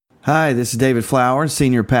Hi, this is David Flowers,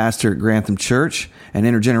 Senior Pastor at Grantham Church, an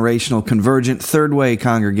intergenerational convergent third way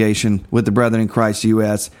congregation with the Brethren in Christ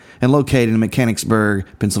U.S. and located in Mechanicsburg,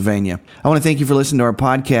 Pennsylvania. I want to thank you for listening to our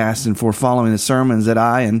podcast and for following the sermons that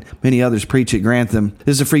I and many others preach at Grantham.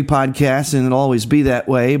 This is a free podcast and it'll always be that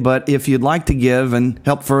way, but if you'd like to give and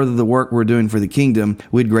help further the work we're doing for the kingdom,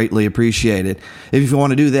 we'd greatly appreciate it. If you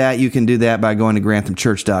want to do that, you can do that by going to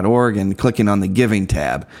granthamchurch.org and clicking on the Giving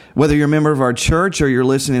tab. Whether you're a member of our church or you're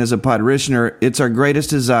listening as a parishioner, it's our greatest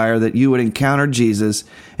desire that you would encounter Jesus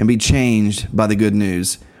and be changed by the good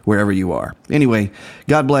news wherever you are. Anyway,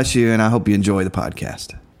 God bless you, and I hope you enjoy the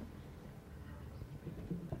podcast.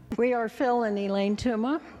 We are Phil and Elaine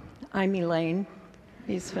Tuma. I'm Elaine.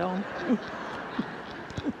 He's Phil.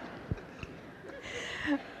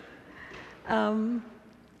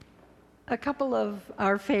 A couple of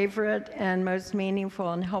our favorite and most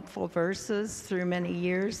meaningful and helpful verses through many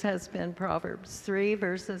years has been Proverbs 3,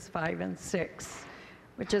 verses 5 and 6,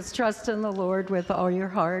 which is trust in the Lord with all your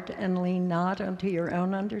heart and lean not unto your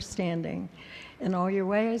own understanding. In all your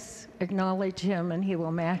ways, acknowledge him, and he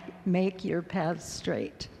will make your paths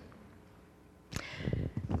straight. I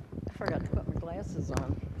forgot to put my glasses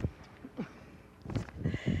on.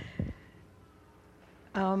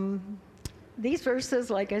 These verses,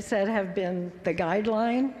 like I said, have been the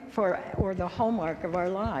guideline or the hallmark of our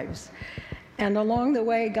lives. And along the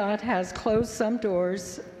way, God has closed some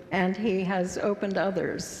doors and he has opened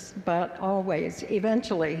others, but always,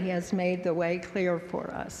 eventually, he has made the way clear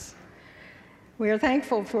for us. We are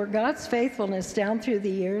thankful for God's faithfulness down through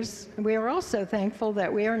the years. We are also thankful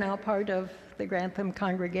that we are now part of the Grantham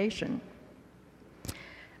congregation.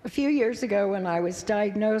 A few years ago, when I was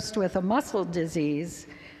diagnosed with a muscle disease,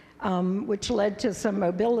 which led to some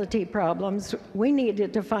mobility problems, we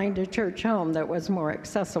needed to find a church home that was more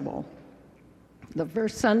accessible. The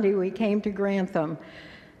first Sunday we came to Grantham,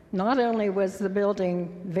 not only was the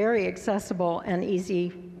building very accessible and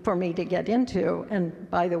easy for me to get into, and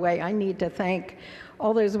by the way, I need to thank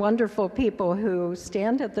all those wonderful people who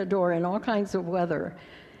stand at the door in all kinds of weather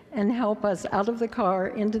and help us out of the car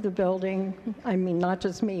into the building. I mean, not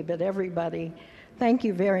just me, but everybody. Thank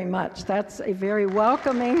you very much. That's a very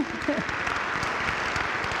welcoming,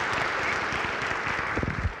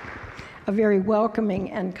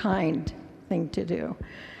 and kind thing to do.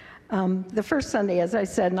 The first Sunday, as I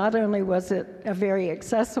said, not only was it a very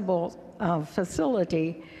accessible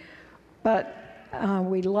facility, but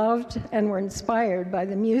we loved and were inspired by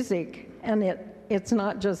the music, and it's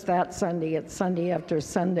not just that Sunday, it's Sunday after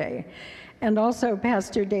Sunday. And also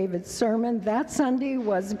Pastor David's sermon that Sunday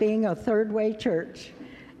was being a third-way church.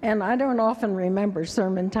 And I don't often remember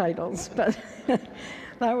sermon titles, but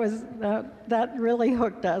that really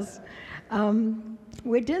hooked us.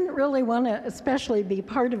 We didn't really want to especially be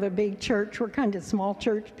part of a big church. We're kind of small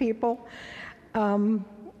church people.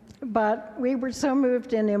 But we were so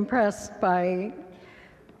moved and impressed by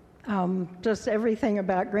just everything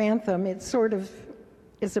about Grantham. It sort of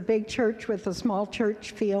is a big church with a small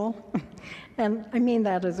church feel. And I mean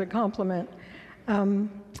that as a compliment.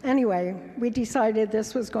 Anyway, we decided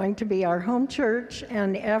this was going to be our home church,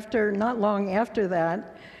 and not long after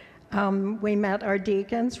that, we met our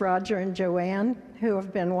deacons, Roger and Joanne, who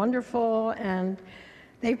have been wonderful, and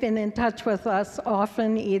they've been in touch with us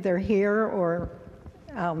often, either here or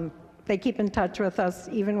they keep in touch with us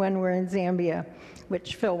even when we're in Zambia,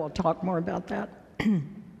 which Phil will talk more about that.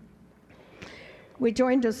 We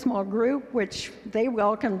joined a small group, which they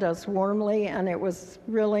welcomed us warmly, and it was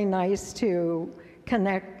really nice to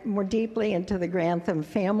connect more deeply into the Grantham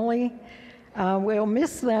family. We'll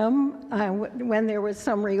miss them. When there was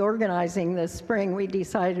some reorganizing this spring, we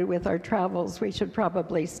decided with our travels we should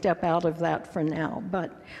probably step out of that for now.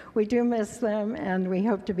 But we do miss them, and we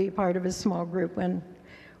hope to be part of a small group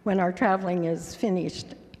when our traveling is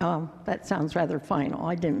finished. That sounds rather final.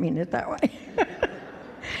 I didn't mean it that way.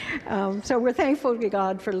 So we're thankful to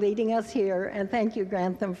God for leading us here, and thank you,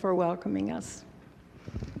 Grantham, for welcoming us.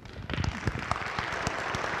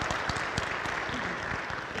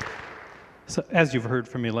 So, as you've heard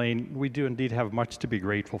from Elaine, we do indeed have much to be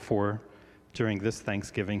grateful for during this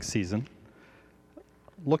Thanksgiving season.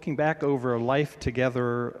 Looking back over a life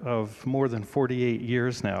together of more than 48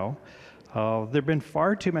 years now, there have been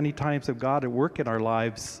far too many times of God at work in our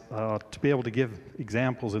lives to be able to give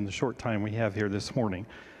examples in the short time we have here this morning.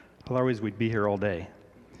 Otherwise, we'd be here all day.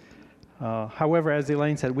 However, as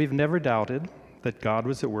Elaine said, we've never doubted that God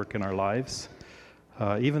was at work in our lives,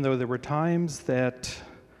 even though there were times that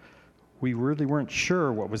we really weren't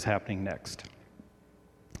sure what was happening next.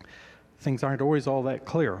 Things aren't always all that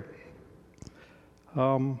clear.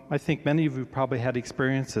 I think many of you probably had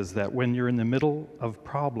experiences that when you're in the middle of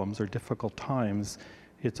problems or difficult times,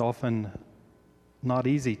 it's often not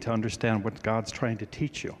easy to understand what God's trying to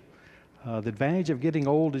teach you. The advantage of getting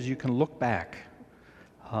old is you can look back,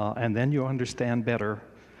 and then you understand better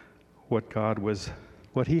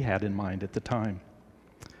what He had in mind at the time.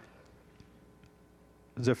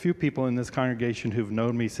 There's a few people in this congregation who've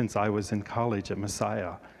known me since I was in college at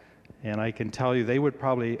Messiah, and I can tell you they would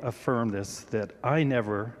probably affirm this, that I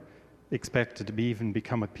never expected to even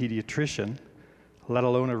become a pediatrician, let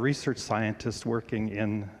alone a research scientist working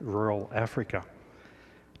in rural Africa.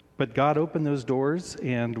 But God opened those doors,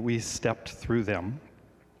 and we stepped through them.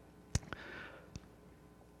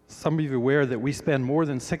 Some of you are aware that we spend more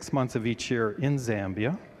than 6 months of each year in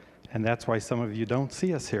Zambia, and that's why some of you don't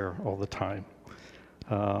see us here all the time.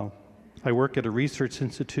 I work at a research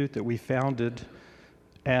institute that we founded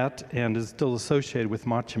at and is still associated with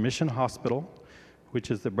Macha Mission Hospital,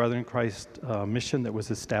 which is the Brethren in Christ mission that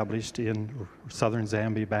was established in southern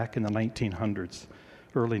Zambia back in the 1900s,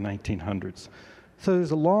 early 1900s. So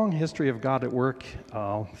there's a long history of God at work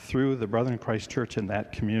through the Brethren in Christ Church in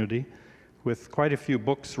that community, with quite a few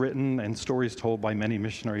books written and stories told by many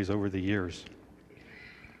missionaries over the years.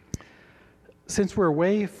 Since we're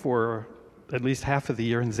away for at least half of the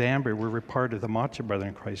year in Zambia, we're a part of the Macha Brethren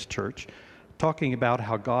in Christ Church, talking about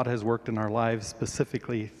how God has worked in our lives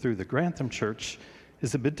specifically through the Grantham Church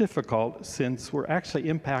is a bit difficult since we're actually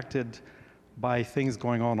impacted by things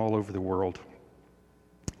going on all over the world.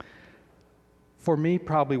 For me,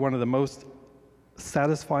 probably one of the most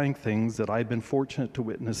satisfying things that I've been fortunate to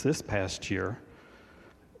witness this past year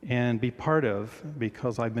and be part of,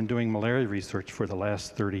 because I've been doing malaria research for the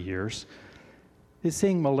last 30 years, is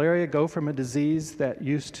seeing malaria go from a disease that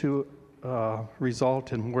used to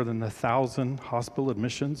result in more than 1,000 hospital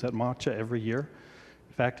admissions at Macha every year.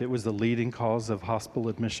 In fact, it was the leading cause of hospital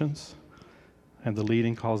admissions and the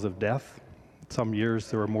leading cause of death. Some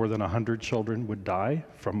years there were more than 100 children would die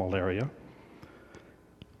from malaria.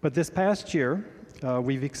 But this past year,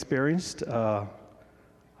 we've experienced a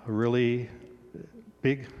really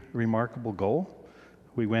big, remarkable goal.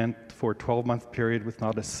 We went for a 12-month period with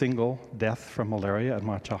not a single death from malaria at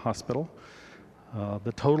Macha Hospital.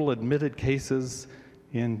 The total admitted cases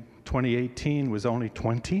in 2018 was only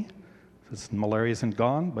 20. Malaria isn't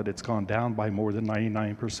gone, but it's gone down by more than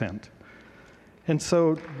 99%. And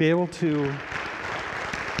so to be able to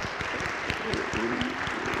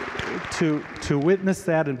witness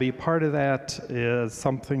that and be part of that is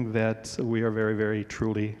something that we are very, very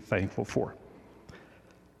truly thankful for.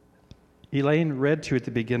 Elaine read to you at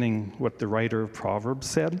the beginning what the writer of Proverbs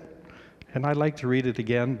said, and I'd like to read it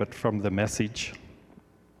again, but from the Message.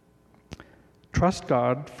 Trust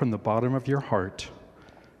God from the bottom of your heart.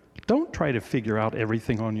 Don't try to figure out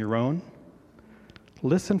everything on your own.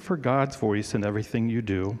 Listen for God's voice in everything you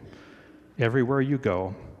do, everywhere you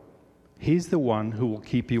go. He's the one who will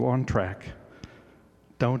keep you on track.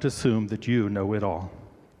 Don't assume that you know it all.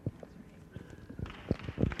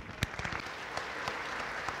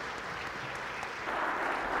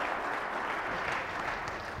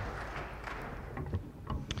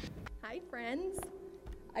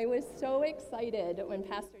 I was so excited when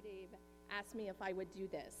Pastor Dave asked me if I would do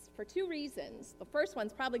this for two reasons. The first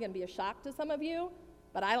one's probably going to be a shock to some of you,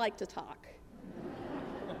 but I like to talk.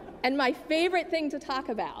 And my favorite thing to talk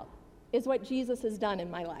about is what Jesus has done in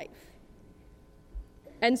my life.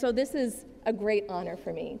 And so this is a great honor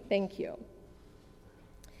for me. Thank you.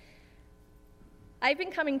 I've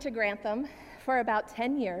been coming to Grantham for about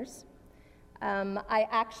 10 years.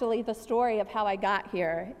 The story of how I got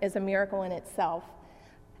here is a miracle in itself.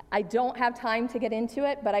 I don't have time to get into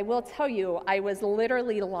it, but I will tell you, I was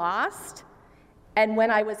literally lost, and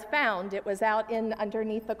when I was found, it was out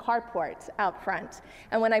underneath the carport out front.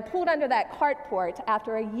 And when I pulled under that carport,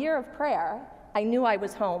 after a year of prayer, I knew I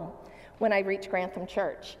was home when I reached Grantham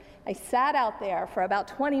Church. I sat out there for about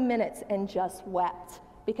 20 minutes and just wept,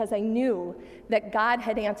 because I knew that God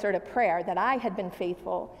had answered a prayer that I had been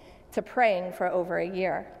faithful to praying for over a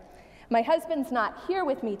year. My husband's not here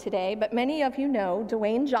with me today, but many of you know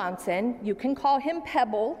Dwayne Johnson. You can call him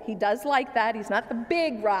Pebble. He does like that. He's not the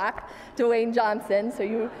big rock, Dwayne Johnson, so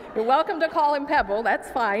you're welcome to call him Pebble.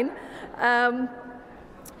 That's fine.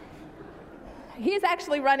 He's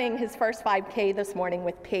actually running his first 5K this morning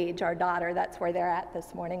with Paige, our daughter. That's where they're at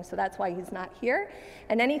this morning, so that's why he's not here.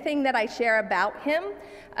 And anything that I share about him,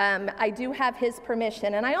 I do have his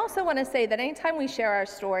permission. And I also want to say that anytime we share our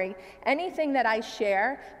story, anything that I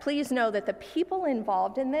share, please know that the people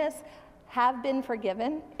involved in this have been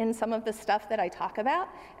forgiven in some of the stuff that I talk about.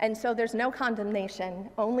 And so there's no condemnation,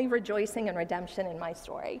 only rejoicing and redemption in my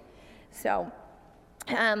story. So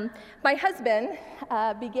My husband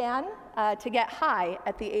began to get high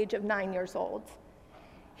at the age of 9 years old.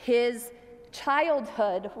 His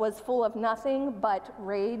childhood was full of nothing but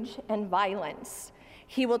rage and violence.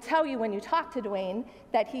 He will tell you when you talk to Dwayne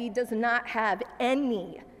that he does not have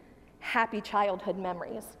any happy childhood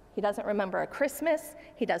memories. He doesn't remember a Christmas.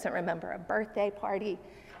 He doesn't remember a birthday party.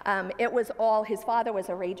 It was all, his father was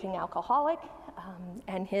a raging alcoholic,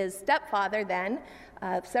 and his stepfather then,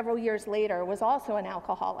 several years later, was also an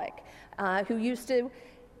alcoholic who used to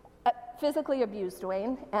physically abuse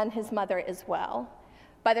Dwayne and his mother as well.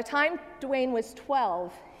 By the time Dwayne was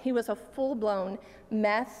 12, he was a full-blown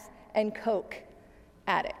meth and coke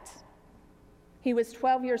addict. He was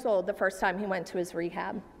 12 years old the first time he went to his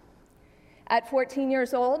rehab. At 14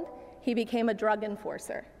 years old, he became a drug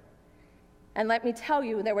enforcer. And let me tell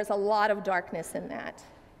you, there was a lot of darkness in that.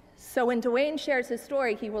 So when Dwayne shares his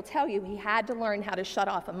story, he will tell you he had to learn how to shut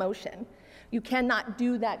off emotion. You cannot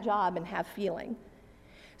do that job and have feeling.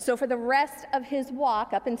 So for the rest of his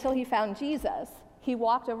walk, up until he found Jesus, he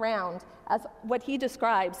walked around as what he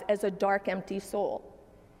describes as a dark, empty soul.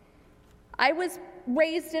 I was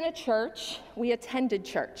raised in a church. We attended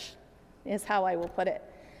church, is how I will put it.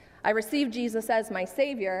 I received Jesus as my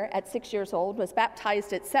Savior at 6 years old, was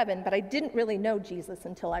baptized at 7, but I didn't really know Jesus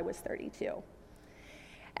until I was 32.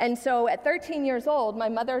 And so at 13 years old, my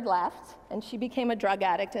mother left, and she became a drug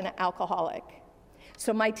addict and an alcoholic.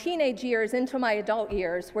 So my teenage years into my adult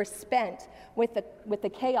years were spent with the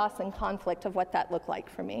chaos and conflict of what that looked like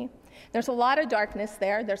for me. There's a lot of darkness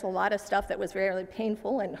there. There's a lot of stuff that was very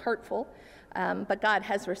painful and hurtful, but God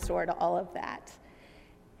has restored all of that.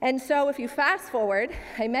 And so if you fast forward,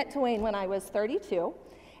 I met Dwayne when I was 32,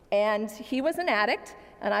 and he was an addict,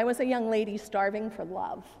 and I was a young lady starving for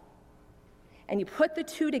love. And you put the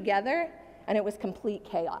two together, and it was complete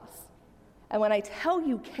chaos. And when I tell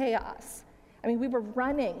you chaos, I mean, we were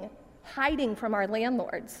running, hiding from our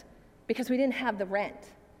landlords because we didn't have the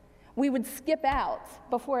rent. We would skip out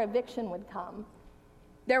before eviction would come.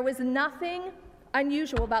 There was nothing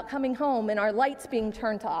unusual about coming home and our lights being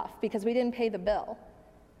turned off because we didn't pay the bill.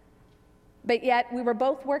 But yet we were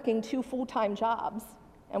both working 2 full-time jobs,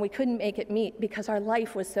 and we couldn't make it meet because our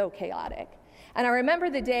life was so chaotic. And I remember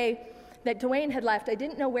the day that Dwayne had left. I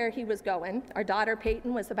didn't know where he was going. Our daughter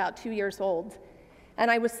Peyton was about 2 years old. And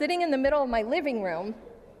I was sitting in the middle of my living room,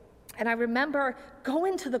 and I remember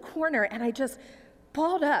going to the corner, and I just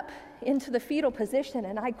balled up into the fetal position,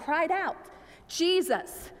 and I cried out,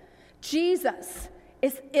 Jesus, Jesus,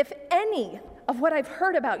 if any of what I've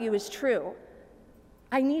heard about you is true,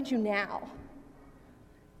 I need you now.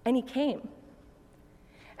 And he came.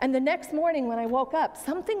 And the next morning when I woke up,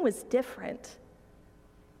 something was different.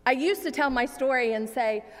 I used to tell my story and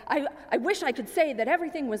say, I wish I could say that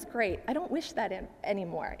everything was great. I don't wish that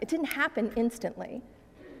anymore. It didn't happen instantly.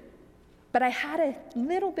 But I had a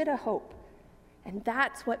little bit of hope, and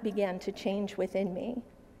that's what began to change within me.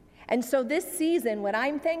 And so this season, what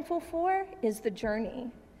I'm thankful for is the journey.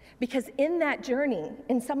 Because in that journey,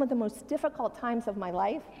 in some of the most difficult times of my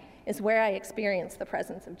life, is where I experienced the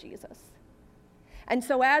presence of Jesus. And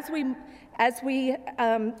so as we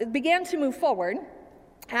began to move forward,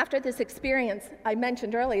 after this experience, I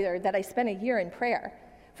mentioned earlier that I spent a year in prayer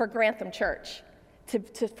for Grantham Church,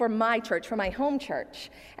 for my church, for my home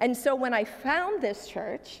church. And so when I found this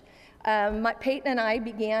church, Peyton and I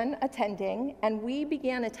began attending, and we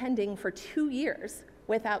began attending for 2 years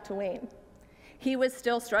without Dwayne. He was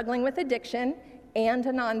still struggling with addiction and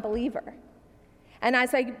a non-believer. And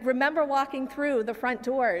as I remember walking through the front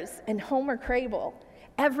doors, and Homer Crable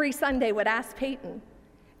every Sunday would ask Peyton,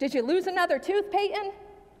 "Did you lose another tooth, Peyton?"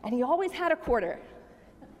 And he always had a quarter.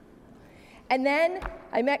 And then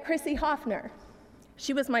I met Chrissy Hoffner.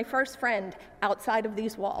 She was my first friend outside of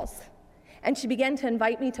these walls. And she began to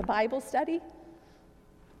invite me to Bible study.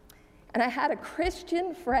 And I had a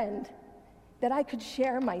Christian friend that I could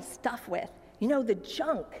share my stuff with, the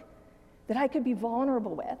junk that I could be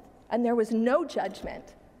vulnerable with. And there was no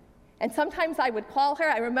judgment. And sometimes I would call her.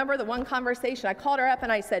 I remember the one conversation. I called her up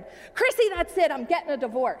and I said, "Chrissy, that's it. I'm getting a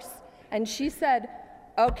divorce." And she said,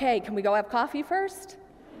 "Okay, can we go have coffee first?"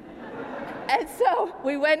 And so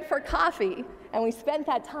we went for coffee, and we spent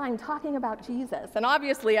that time talking about Jesus. And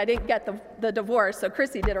obviously, I didn't get the divorce, so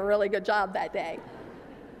Chrissy did a really good job that day.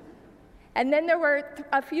 And then there were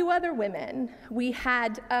a few other women. We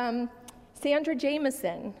had Sandra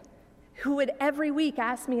Jameson, who would every week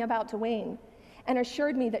ask me about Dwayne and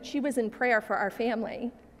assured me that she was in prayer for our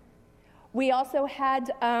family. We also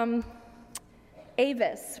had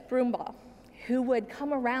Avis Broombaugh, who would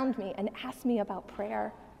come around me and ask me about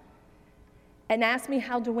prayer. and asked me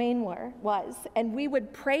how Dwayne was, and we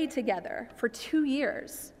would pray together for 2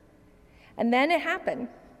 years. And then it happened.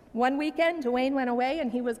 One weekend, Dwayne went away, and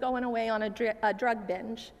he was going away on a drug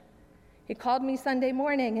binge. He called me Sunday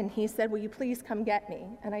morning, and he said, "Will you please come get me?"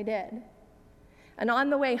 And I did. And on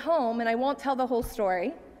the way home, and I won't tell the whole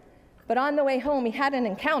story, but on the way home, he had an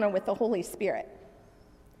encounter with the Holy Spirit.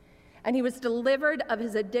 And he was delivered of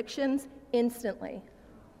his addictions instantly.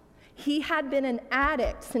 He had been an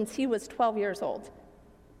addict since he was 12 years old.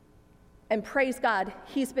 And praise God,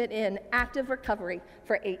 he's been in active recovery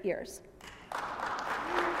for 8 years.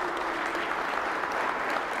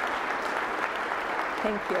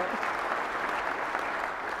 Thank you.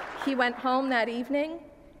 He went home that evening.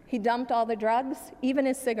 He dumped all the drugs, even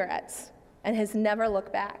his cigarettes, and has never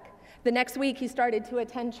looked back. The next week, he started to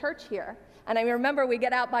attend church here. And I remember we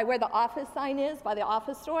get out by where the office sign is, by the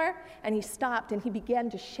office door, and he stopped and he began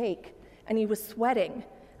to shake, and he was sweating.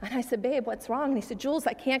 And I said, "Babe, what's wrong?" And he said, "Jules,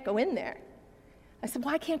 I can't go in there." I said,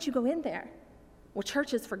 "Why can't you go in there?" "Well,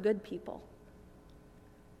 church is for good people."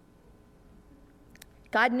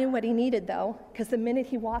 God knew what he needed, though, because the minute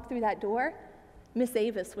he walked through that door, Miss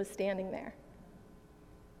Avis was standing there.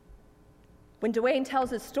 When Dwayne tells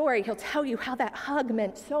his story, he'll tell you how that hug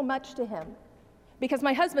meant so much to him. Because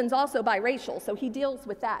my husband's also biracial, so he deals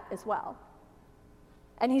with that as well.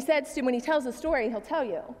 And he says when he tells the story, he'll tell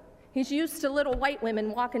you, he's used to little white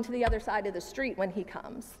women walking to the other side of the street when he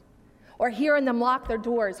comes, or hearing them lock their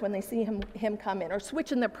doors when they see him come in, or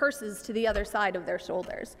switching their purses to the other side of their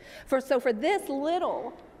shoulders. So for this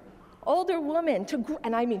little older woman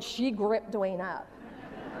and I mean, she gripped Dwayne up.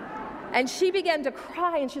 And she began to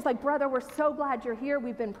cry, and she's like, "Brother, we're so glad you're here.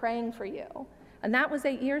 We've been praying for you." And that was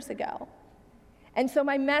 8 years ago. And so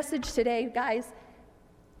my message today, guys,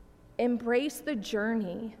 embrace the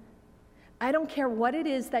journey. I don't care what it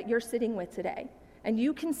is that you're sitting with today. And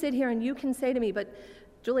you can sit here and you can say to me, "But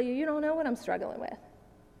Julia, you don't know what I'm struggling with."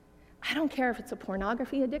 I don't care if it's a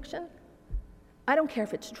pornography addiction. I don't care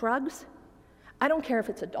if it's drugs. I don't care if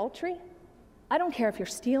it's adultery. I don't care if you're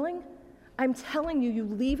stealing. I'm telling you, you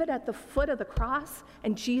leave it at the foot of the cross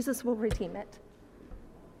and Jesus will redeem it.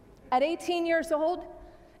 At 18 years old,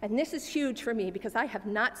 and this is huge for me because I have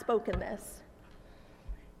not spoken this,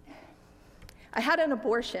 I had an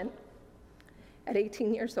abortion at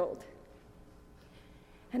 18 years old.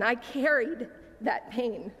 And I carried that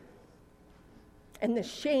pain and the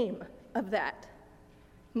shame of that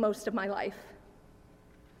most of my life.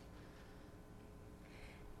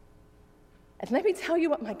 And let me tell you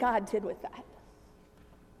what my God did with that.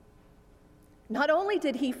 Not only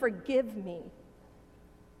did he forgive me,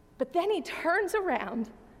 but then he turns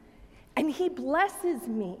around and he blesses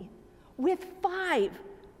me with 5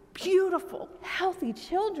 beautiful, healthy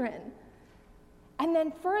children. And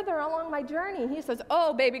then further along my journey, he says,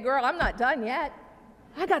 "Oh, baby girl, I'm not done yet.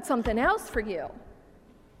 I got something else for you."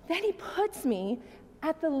 Then he puts me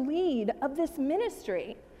at the lead of this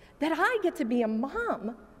ministry that I get to be a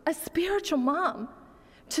mom, a spiritual mom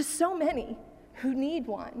to so many who need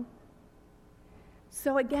one.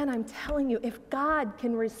 So again, I'm telling you, if God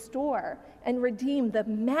can restore and redeem the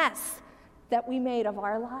mess that we made of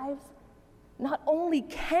our lives, not only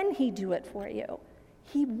can he do it for you,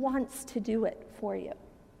 he wants to do it for you.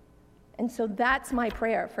 And so that's my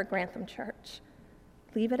prayer for Grantham Church.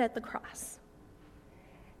 Leave it at the cross.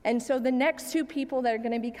 And so the next 2 people that are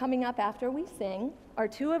going to be coming up after we sing are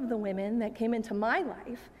 2 of the women that came into my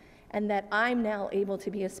life and that I'm now able to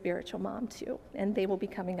be a spiritual mom to. And they will be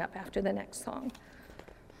coming up after the next song.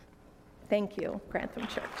 Thank you, Grantham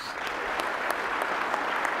Church.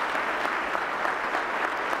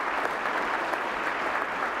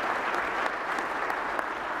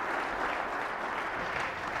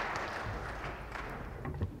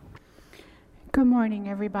 Good morning,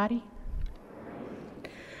 everybody.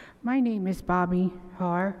 My name is Bobby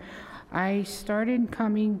Haar. I started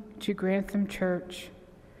coming to Grantham Church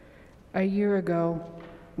a year ago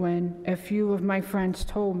when a few of my friends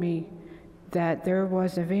told me that there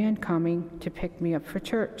was a van coming to pick me up for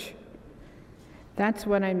church. That's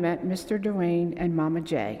when I met Mr. Dwayne and Mama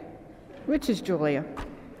J, which is Julia.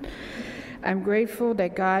 I'm grateful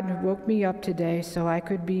that God woke me up today so I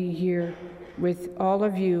could be here with all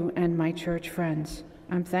of you and my church friends.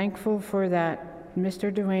 I'm thankful for that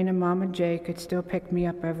Mr. Dwayne and Mama J could still pick me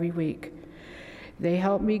up every week. They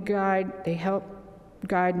help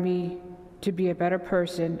guide me to be a better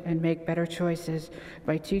person and make better choices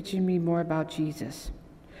by teaching me more about Jesus.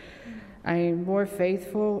 I am more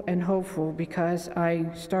faithful and hopeful because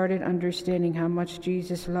I started understanding how much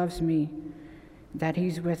Jesus loves me, that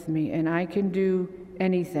he's with me, and I can do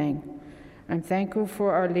anything. I'm thankful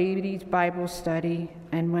for Our Lady's Bible study,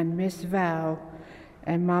 and when Miss Val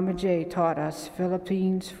And Mama J taught us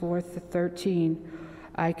Philippians 4:13.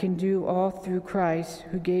 I can do all through Christ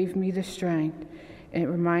who gave me the strength. And it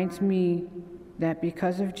reminds me that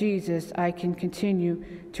because of Jesus, I can continue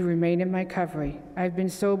to remain in my recovery. I've been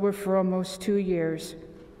sober for almost 2 years.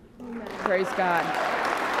 Amen. Praise God.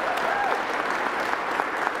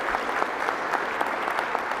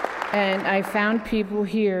 And I found people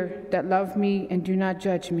here that love me and do not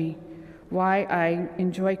judge me. Why I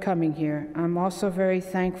enjoy coming here. I'm also very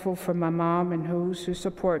thankful for my mom and those who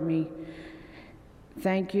support me.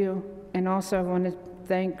 Thank you. And also I want to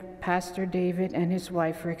thank Pastor David and his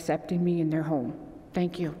wife for accepting me in their home.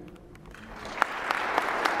 Thank you.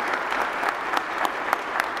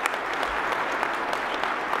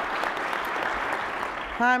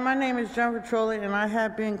 Hi, my name is Jennifer Trolley, and I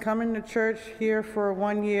have been coming to church here for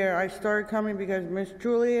 1 year. I started coming because Miss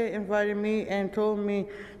Julia invited me and told me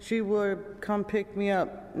she would come pick me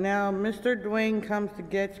up. Now, Mr. Dwayne comes to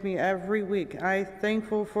get me every week. I'm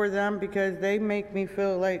thankful for them because they make me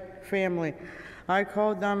feel like family. I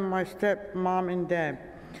call them my stepmom and dad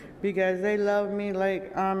because they love me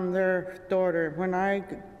like I'm their daughter. When I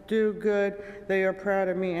do good, they are proud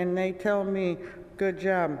of me, and they tell me, good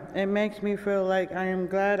job. It makes me feel like I am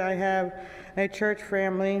glad I have a church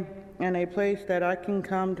family and a place that I can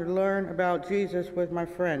come to learn about Jesus with my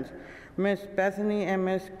friends. Miss Bethany and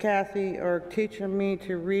Miss Kathy are teaching me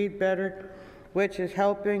to read better, which is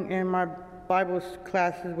helping in my Bible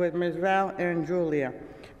classes with Miss Val and Julia.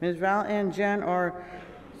 Miss Val and Jen are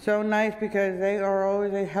so nice because they are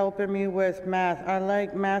always helping me with math. I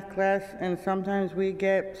like math class, and sometimes we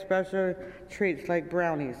get special treats like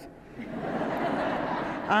brownies.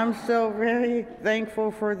 I'm so very thankful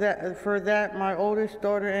for that. My oldest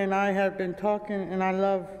daughter and I have been talking, and I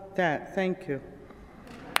love that. Thank you.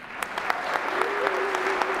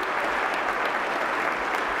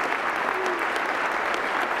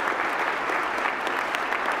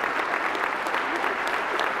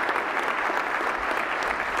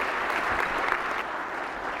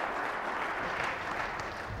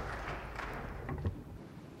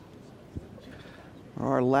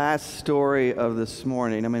 Our last story of this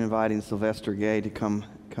morning, I'm inviting Sylvester Gay to come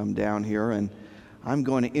down here, and I'm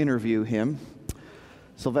going to interview him.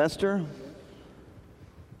 Sylvester?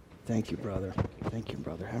 Thank you, brother. Thank you,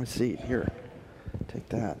 brother. Have a seat. Here, take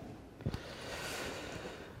that.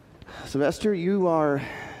 Sylvester, you are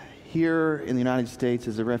here in the United States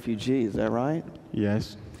as a refugee, is that right?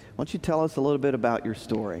 Yes. Why don't you tell us a little bit about your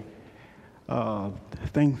story?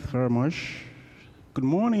 Thanks very much. Good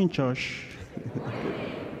morning, church.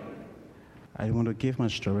 I want to give my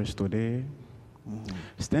stories today.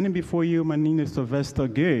 Standing before you, my name is Sylvester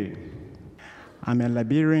Gay. I'm a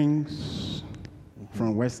Liberian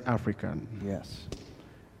from West Africa. Yes.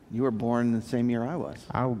 You were born the same year I was.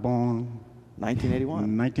 I was born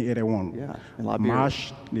 1981. 1981. Yeah, in Liberia.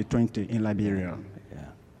 March the 20th in Liberia.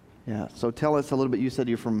 Yeah. So tell us a little bit. You said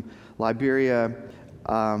you're from Liberia.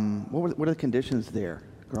 What are the conditions there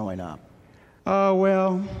growing up?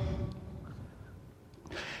 Well,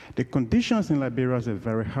 the conditions in Liberia are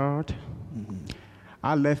very hard. Mm-hmm.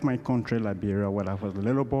 I left my country, Liberia, when I was a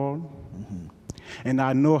little boy. Mm-hmm. And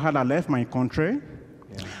I know how I left my country.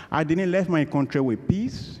 Yeah. I didn't leave my country with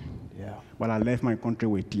peace, but I left my country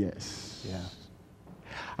with tears. Yeah.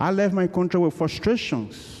 I left my country with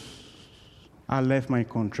frustrations. I left my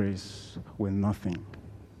country with nothing.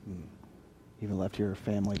 Even left your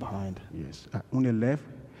family behind. Yes. I only left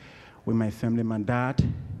with my family, my dad,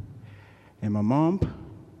 and my mom,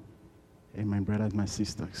 and my brothers, my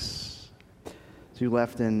sisters. So you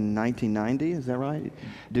left in 1990, is that right?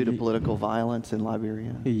 Due to political violence in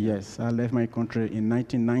Liberia? Yes, I left my country in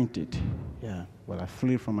 1990. Yeah. Well, I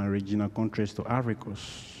fled from my original countries to Africa.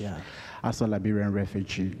 Yeah. As a Liberian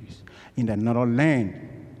refugee in another land,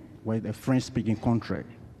 where a French-speaking country.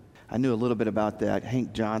 I knew a little bit about that.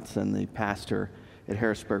 Hank Johnson, the pastor at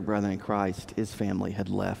Harrisburg Brethren in Christ, his family had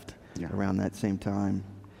left around that same time.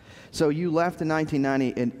 So you left in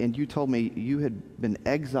 1990, and you told me you had been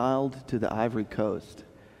exiled to the Ivory Coast.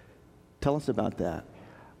 Tell us about that.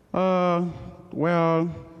 Well,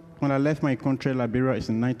 when I left my country, Liberia, is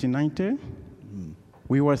in 1990. Mm-hmm.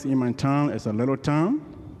 We was in my town, it's a little town.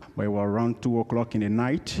 We were around 2 o'clock in the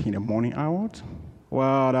night, in the morning hours.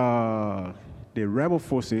 Well, the rebel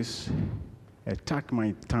forces attacked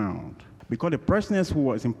my town. Because the president who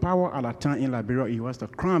was in power at that time in Liberia, he was the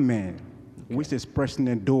crown man. Okay. Which is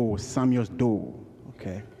President Doe, Samuel Doe.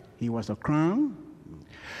 Okay. He was a crown.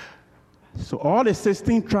 So all the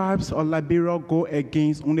 16 tribes of Liberia go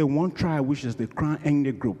against only one tribe, which is the Crown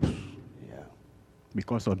Ethnic group. Yeah.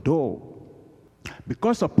 Because of Doe.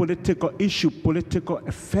 Because of political issue, political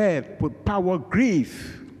affair, power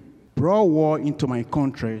grief, brought war into my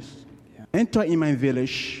countries, enter in my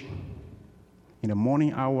village in the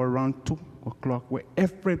morning hour around 2 o'clock where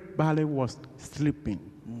everybody was sleeping,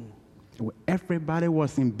 where everybody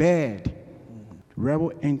was in bed.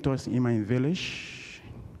 Rebel enters in my village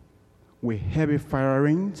with heavy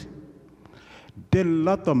firings. Did a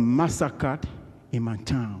lot of massacre in my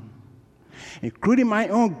town, including my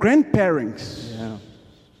own grandparents,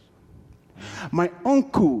 my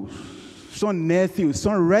uncles, some nephews,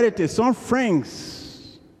 some relatives, some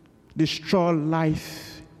friends, destroy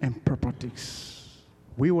life and properties.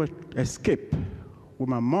 We would escape with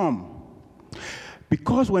my mom.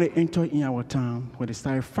 Because when they entered in our town, when they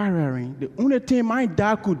started firing, the only thing my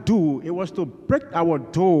dad could do, it was to break our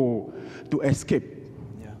door to escape.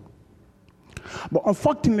 But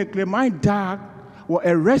unfortunately, my dad was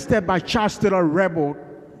arrested by Charles Taylor rebel,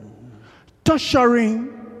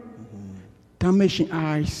 torturing, damaging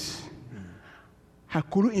eyes. I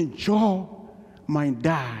couldn't enjoy my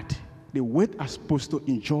dad the way I was supposed to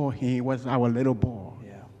enjoy him was our little boy.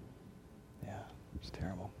 Yeah, it's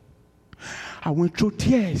terrible. I went through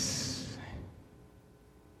tears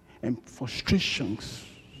and frustrations.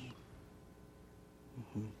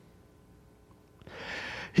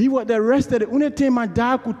 He was arrested. The only thing my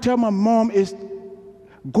dad could tell my mom is,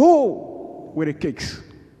 go with the cakes.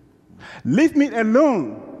 Leave me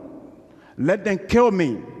alone. Let them kill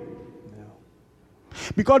me.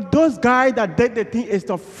 Because those guys that did the thing is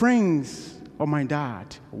the friends of my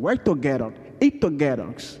dad. Work together, eat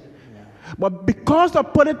together. But because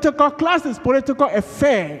of political classes, political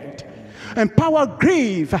affair, and power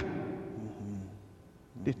grief,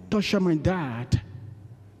 they torture my dad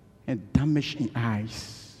and damage his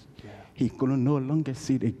eyes. He could no longer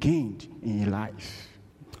see it again in his life.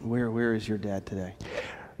 Where is your dad today?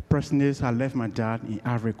 Personally, I left my dad in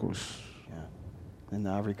Ivory Coast. In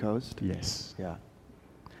the Ivory Coast? Yes. Yeah.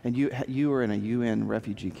 And you were in a UN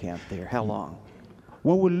refugee camp there. How long?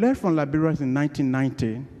 When we left from Liberia in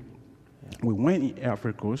 1990, we went in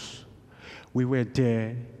Ivory Coast. We were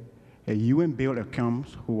there. A UN built a camp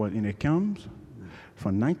who was in the camps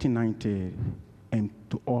from 1990 and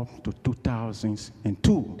up to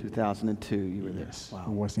 2002. 2002, you were there. Yes, Wow. I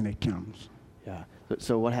was in the camps. Yeah.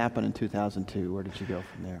 So what happened in 2002? Where did you go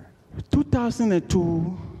from there?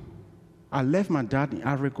 2002, I left my dad in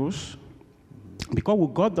Ivory Coast because we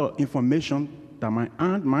got the information that my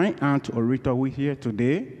aunt Orita, who is here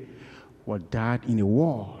today, was died in the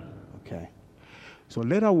war. Okay. So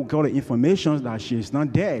later we got the information that she is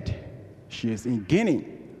not dead. She is in Guinea.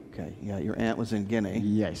 Okay. Yeah, your aunt was in Guinea.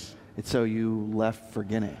 Yes. And so you left for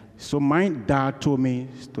Guinea. So my dad told me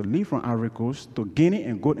to leave from Ivory Coast to Guinea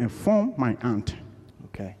and go inform my aunt.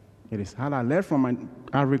 Okay. It is how I left from my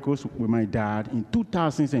Ivory Coast with my dad in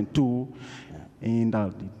 2002. In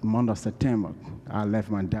the month of September, I left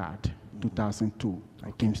my dad. 2002, I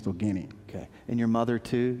came to Guinea. Okay. And your mother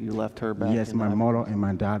too? You left her back? Yes, in my Ivory mother Coast? and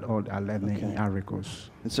my dad, all I left them in Ivory Coast.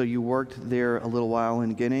 And so you worked there a little while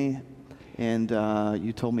in Guinea, and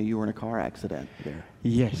you told me you were in a car accident there.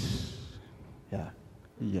 Yes. Yeah.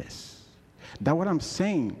 Yes. That's what I'm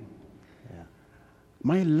saying. Yeah.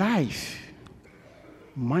 My life,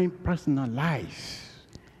 my personal life,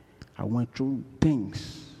 I went through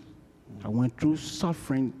things. I went through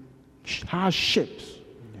suffering, hardships,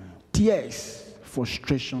 tears,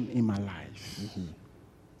 frustration in my life.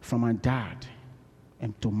 From my dad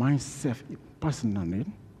and to myself personally.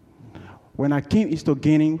 When I came east to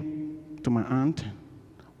Guinea to my aunt,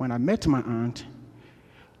 when I met my aunt,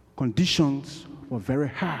 conditions were very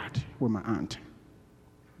hard with my aunt.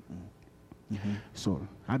 So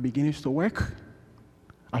I began to work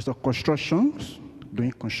as a constructions,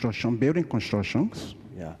 doing construction, building constructions.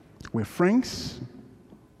 Yeah. With friends,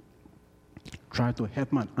 tried to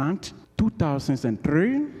help my aunt.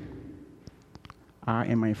 2003, I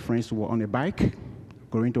and my friends were on a bike,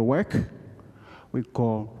 going to work. We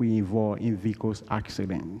involved in vehicles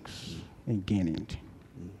accidents in Guinea.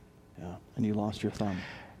 Yeah. And you lost your thumb.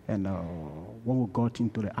 And when we got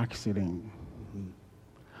into the accident,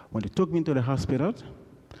 when they took me to the hospital,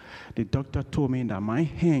 the doctor told me that my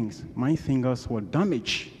hands, my fingers were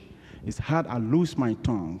damaged. It's hard I lose my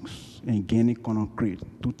tongues in Guinea Conakry,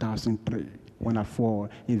 2003, when I fall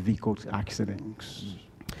in vehicle accidents.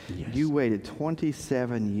 Yes. You waited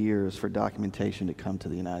 27 years for documentation to come to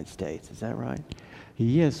the United States. Is that right?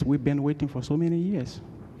 Yes, we've been waiting for so many years,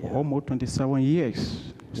 almost 27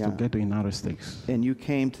 years to get to the United States. And you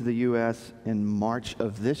came to the U.S. in March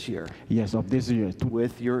of this year. Yes, of this year.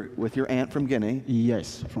 With your aunt from Guinea.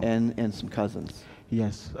 Yes. And some cousins.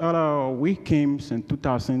 Yes. We came in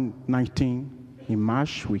 2019 In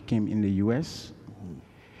March, we came in the U.S.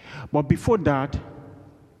 But before that,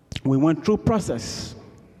 we went through process.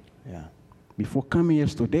 Yeah. Before coming here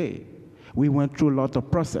today, we went through a lot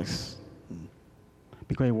of process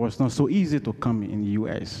because it was not so easy to come in the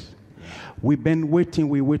U.S. We've been waiting.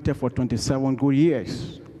 We waited for 27 good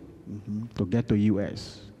years to get to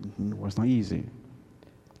U.S. It was not easy.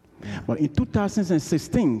 But in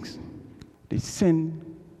 2016, they sent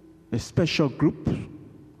a special group,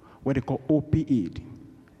 what they call OPE,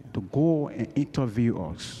 to go and interview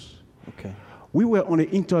us. Okay. We were on the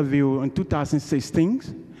interview in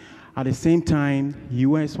 2016. At the same time,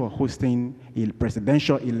 U.S. was hosting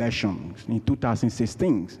presidential elections in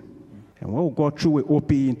 2016. And when we got through with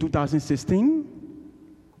OPE in 2016,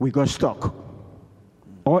 we got stuck.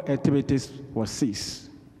 All activities were ceased.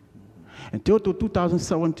 Until to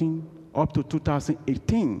 2017, up to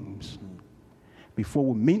 2018, before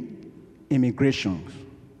we meet immigration.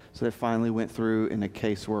 So they finally went through, and a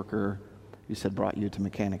caseworker, you said, brought you to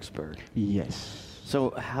Mechanicsburg. Yes.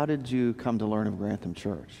 So how did you come to learn of Grantham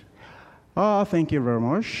Church? Oh, thank you very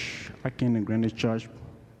much. I came to Grantham Church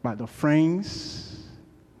by the friends,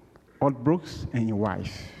 Art Brooks and your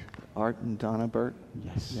wife. Art and Donna Burt?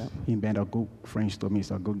 Yes. Yep. He been a good friends to me.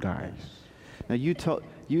 He's a good guy. Now, you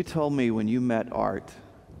told me when you met Art,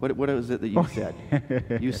 what was it that you said?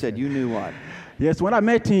 You said you knew what? Yes, when I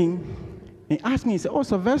met him, he asked me, he said, "Oh,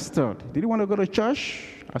 Sylvester, did you want to go to church?"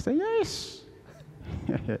 I said, "Yes."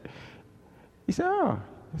 He said, "Oh."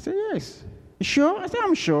 I said, "Yes." "You sure?" I said,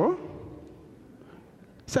 "I'm sure."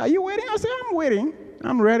 He said, "Are you waiting?" I said, "I'm waiting.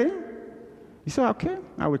 I'm ready." He said, "Okay,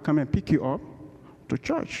 I will come and pick you up to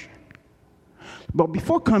church." But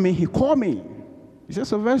before coming, he called me. He said,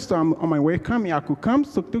 "Sylvester, I'm on my way coming. I could come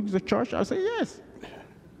to the church?" I said, "Yes.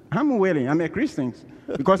 I'm waiting. I'm a Christian."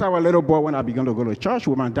 Because I was a little boy when I began to go to church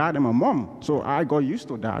with my dad and my mom. So I got used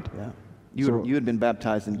to that. Yeah. You had been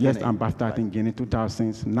baptized in Guinea. Yes, I'm baptized in Guinea in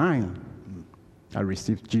 2009. I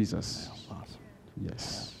received Jesus. Awesome.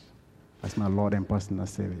 Yes. That's my Lord and personal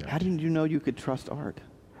Savior. How did you know you could trust Art?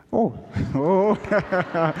 Oh.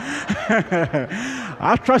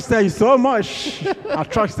 I trust him so much. I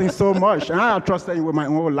trust him so much. And I trust him with my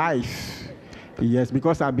whole life. Yes,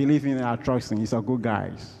 because I believe in him, I trust him. He's a good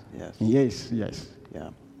guy. Yes. Yes, yes. Yeah.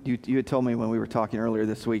 You had told me when we were talking earlier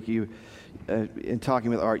this week, in talking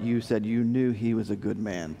with Art, you said you knew he was a good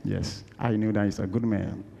man. Yes, I knew that he's a good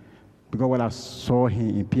man. Because when I saw him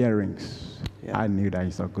in appearance, I knew that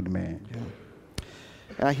he's a good man.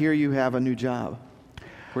 Yeah. I hear you have a new job.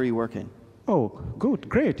 Where are you working? Oh, good,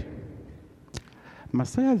 great.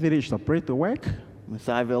 Messiah Village is a place to work.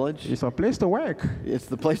 Messiah Village? It's a place to work. It's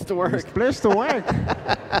the place to work. It's a place to work.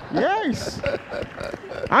 Yes.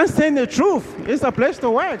 I'm saying the truth. It's a place to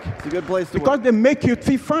work. It's a good place to work. Because they make you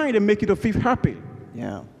feel fine. They make you to feel happy.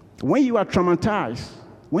 Yeah. When you are traumatized,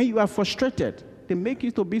 when you are frustrated, they make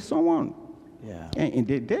you to be someone. Yeah. And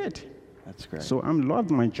they did. That's great. So I love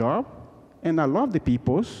my job, and I love the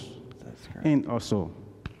peoples. That's great. And also.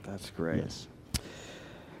 That's great. Yes.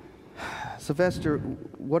 Sylvester,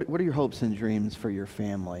 what are your hopes and dreams for your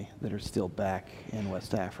family that are still back in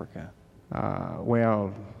West Africa?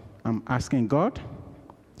 Well, I'm asking God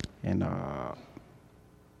and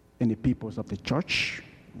the peoples of the church,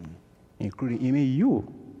 including even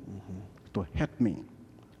you, to help me.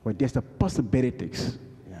 Where there's a possibilities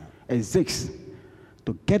exist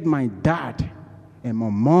to get my dad and my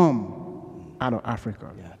mom out of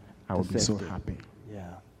Africa. Yeah. I would be so happy.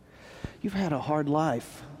 Yeah. You've had a hard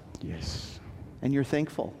life. Yes. And you're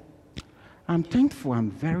thankful. I'm thankful.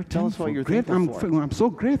 I'm very thankful. Tell us what you're thankful for. I'm so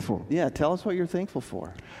grateful. Yeah, tell us what you're thankful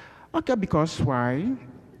for. Okay, because why?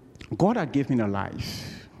 God had given me a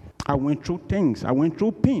life. I went through things. I went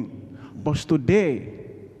through pain. But today,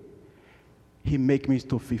 He make me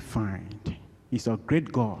to feel fine. He's a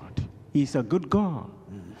great God. He's a good God.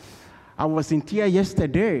 I was in tears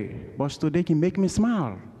yesterday, but today He make me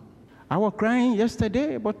smile. I was crying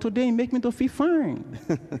yesterday, but today He make me to feel fine.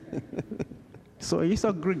 So He's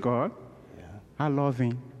a great God. Yeah. I love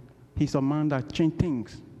Him. He's a man that change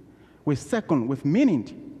things with meaning.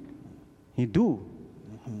 He do.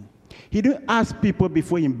 He didn't ask people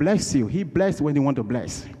before He bless you. He bless when He want to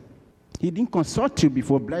bless. He didn't consult you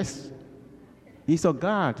before bless. He's a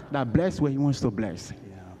God that bless when He wants to bless.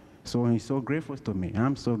 Yeah. So He's so grateful to me.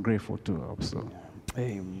 I'm so grateful to Him also.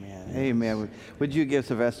 Amen. Yes. Amen. Would you give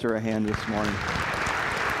Sylvester a hand this morning?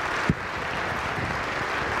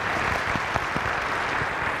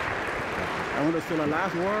 I want to say the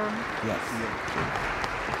last word. Yes.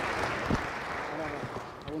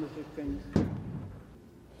 I want to say things.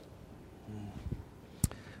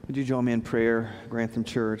 Would you join me in prayer, Grantham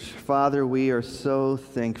Church? Father, we are so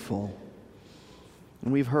thankful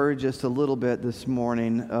And we've heard just a little bit this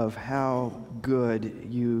morning of how good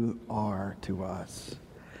you are to us.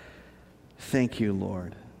 Thank you,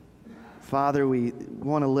 Lord. Father, we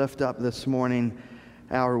want to lift up this morning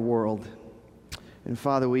our world. And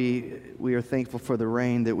Father, we are thankful for the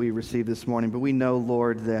rain that we received this morning, but we know,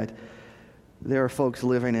 Lord, that there are folks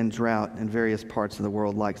living in drought in various parts of the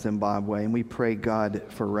world like Zimbabwe, and we pray, God,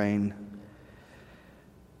 for rain.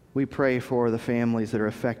 We pray for the families that are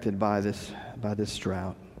affected by this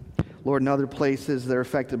drought. Lord, in other places that are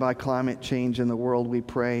affected by climate change in the world, we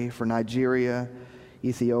pray for Nigeria,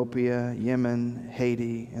 Ethiopia, Yemen,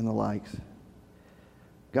 Haiti, and the likes.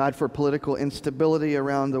 God, for political instability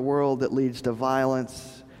around the world that leads to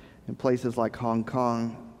violence in places like Hong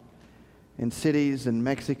Kong, in cities in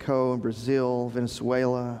Mexico, Brazil,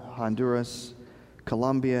 Venezuela, Honduras,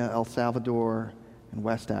 Colombia, El Salvador, and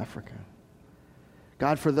West Africa.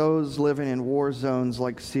 God, for those living in war zones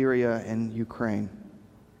like Syria and Ukraine.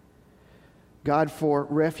 God, for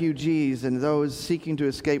refugees and those seeking to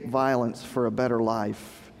escape violence for a better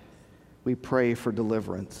life, we pray for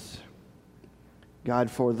deliverance. God,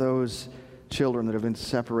 for those children that have been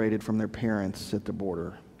separated from their parents at the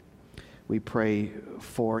border, we pray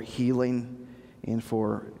for healing and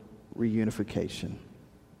for reunification.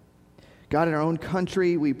 God, in our own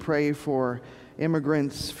country, we pray for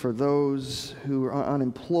immigrants, for those who are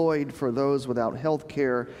unemployed, for those without health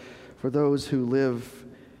care, for those who live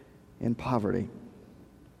in poverty.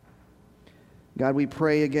 God, we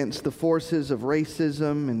pray against the forces of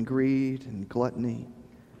racism and greed and gluttony,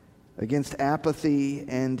 against apathy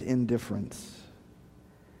and indifference.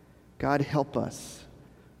 God, help us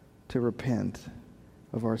to repent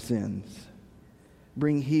of our sins.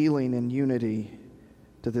 Bring healing and unity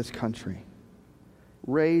to this country.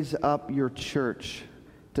 Raise up your church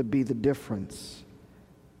to be the difference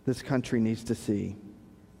this country needs to see.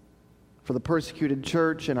 For the persecuted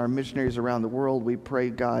church and our missionaries around the world, we pray,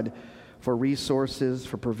 God, for resources,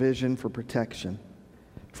 for provision, for protection,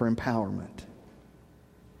 for empowerment.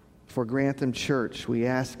 For Grantham Church, we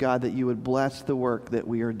ask, God, that you would bless the work that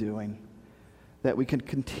we are doing, that we can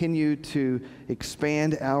continue to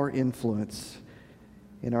expand our influence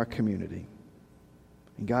in our community.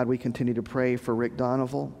 And God, we continue to pray for Rick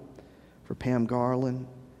Donoval, for Pam Garland,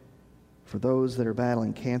 for those that are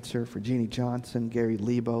battling cancer, for Jeannie Johnson, Gary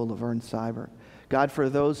Lebo, Laverne Cyber. God, for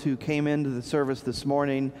those who came into the service this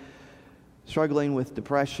morning struggling with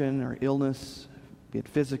depression or illness, be it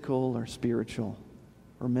physical or spiritual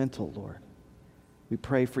or mental, Lord, we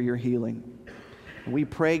pray for your healing. And we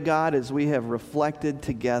pray, God, as we have reflected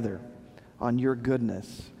together on your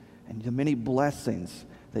goodness and the many blessings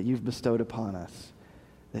that you've bestowed upon us,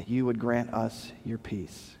 that you would grant us your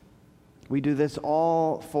peace. We do this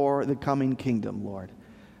all for the coming kingdom, Lord,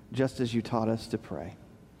 just as you taught us to pray.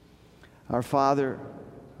 Our Father,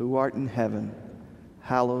 who art in heaven,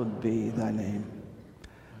 hallowed be thy name.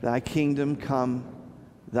 Thy kingdom come,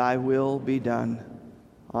 thy will be done,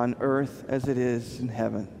 on earth as it is in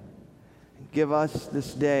heaven. Give us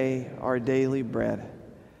this day our daily bread,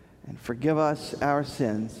 and forgive us our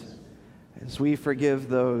sins, as we forgive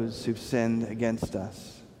those who've sinned against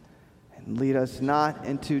us. And lead us not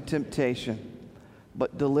into temptation,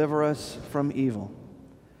 but deliver us from evil.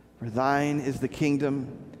 For thine is the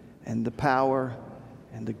kingdom, and the power,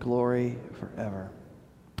 and the glory forever.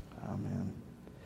 Amen.